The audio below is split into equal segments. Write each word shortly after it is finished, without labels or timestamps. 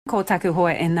Ko taku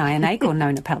hoa e nai ko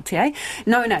Nona Pelletier.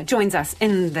 Nona joins us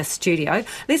in the studio.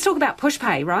 Let's talk about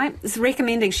Pushpay, right? It's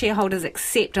recommending shareholders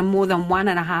accept a more than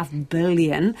 $1.5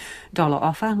 billion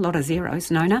offer. A lot of zeros,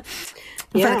 Nona.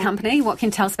 For the company. What can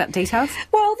you tell us about details?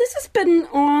 Well, this has been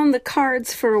on the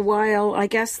cards for a while. I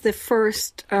guess the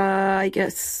first, there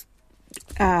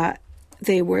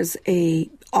was a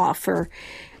offer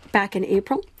back in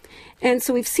April. And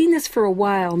so we've seen this for a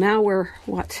while. Now we're,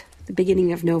 the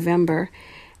beginning of November.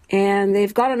 And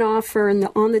they've got an offer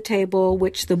on the table,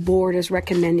 which the board is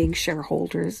recommending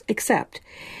shareholders accept.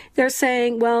 They're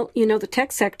saying, well, the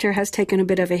tech sector has taken a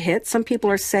bit of a hit. Some people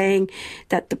are saying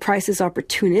that the price is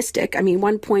opportunistic. I mean,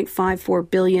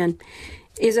 $1.54 billion.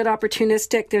 Is it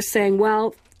opportunistic? They're saying,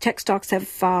 well, tech stocks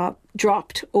have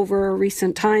dropped over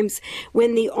recent times.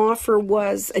 When the offer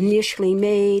was initially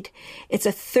made, it's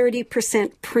a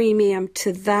 30% premium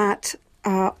to that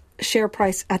share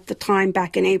price at the time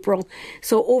back in April.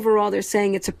 So overall, they're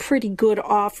saying it's a pretty good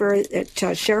offer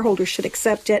that shareholders should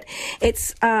accept it.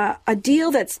 It's a deal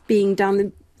that's being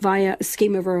done via a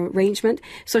scheme of arrangement.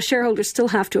 So shareholders still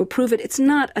have to approve it. It's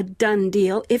not a done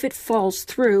deal. If it falls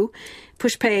through,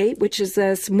 Pushpay, which is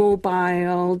this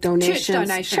mobile church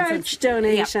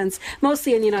donations,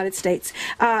 mostly in the United States,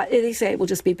 they say it will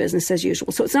just be business as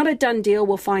usual. So it's not a done deal.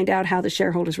 We'll find out how the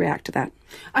shareholders react to that.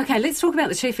 Okay, let's talk about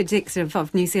the chief executive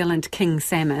of New Zealand, King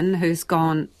Salmon, who's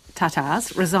gone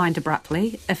tatas, resigned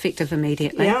abruptly, effective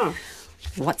immediately. Yeah.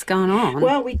 What's going on?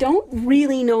 Well, we don't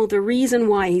really know the reason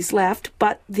why he's left,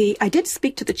 but I did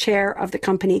speak to the chair of the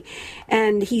company,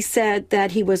 and he said that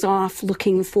he was off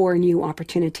looking for new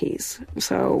opportunities,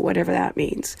 so whatever that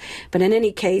means. But in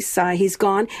any case, he's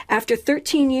gone after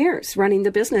 13 years running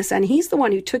the business, and he's the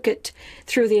one who took it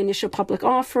through the initial public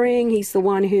offering. He's the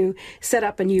one who set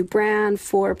up a new brand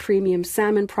for a premium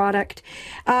salmon product.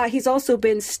 He's also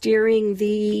been steering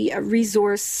the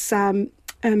resource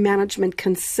management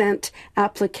consent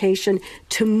application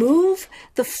to move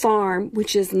the farm,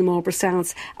 which is in the Marlborough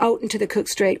Sounds, out into the Cook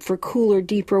Strait for cooler,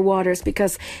 deeper waters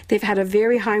because they've had a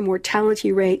very high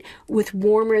mortality rate with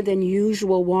warmer than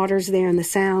usual waters there in the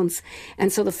Sounds.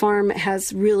 And so the farm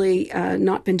has really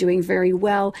not been doing very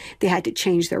well. They had to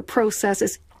change their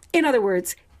processes. In other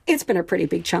words, it's been a pretty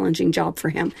big challenging job for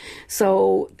him.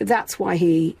 So that's why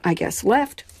he, I guess,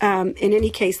 left. In any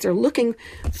case, they're looking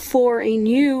for a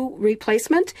new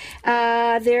replacement.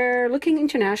 They're looking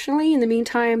internationally. In the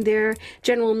meantime, their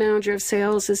general manager of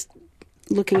sales is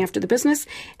looking after the business.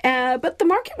 But the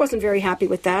market wasn't very happy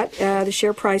with that. The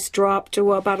share price dropped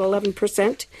to about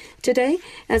 11% today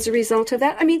as a result of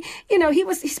that. I mean,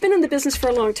 he's been in the business for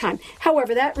a long time.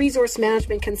 However, that resource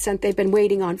management consent they've been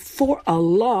waiting on for a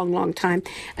long, long time.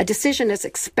 A decision is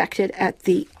expected at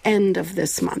the end of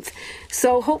this month.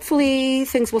 So hopefully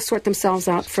things will sort themselves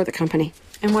out for the company.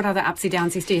 And what other upsy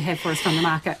downsies do you have for us from the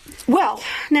market? Well,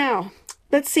 now,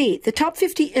 let's see. The top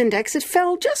 50 index, it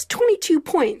fell just 22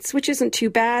 points, which isn't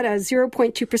too bad. A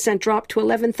 0.2% drop to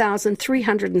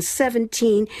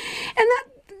 11,317. And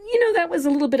that was a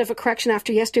little bit of a correction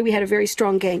after yesterday. We had a very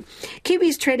strong gain. Kiwi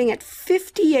is trading at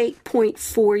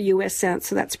 58.4 US cents.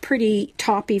 So that's pretty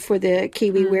toppy for the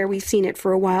Kiwi where we've seen it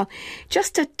for a while.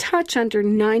 Just a touch under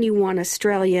 91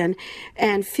 Australian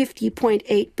and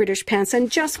 50.8 British pence. And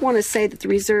just want to say that the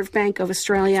Reserve Bank of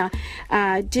Australia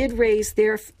did raise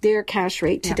their cash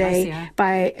rate today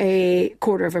by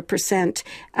 0.25%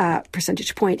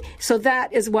 percentage point. So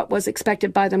that is what was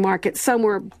expected by the market. Some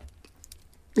were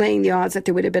laying the odds that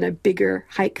there would have been a bigger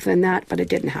hike than that, but it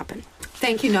didn't happen.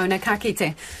 Thank you, Nona. Ka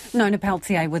kite. Nona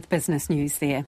Pelletier with Business News there.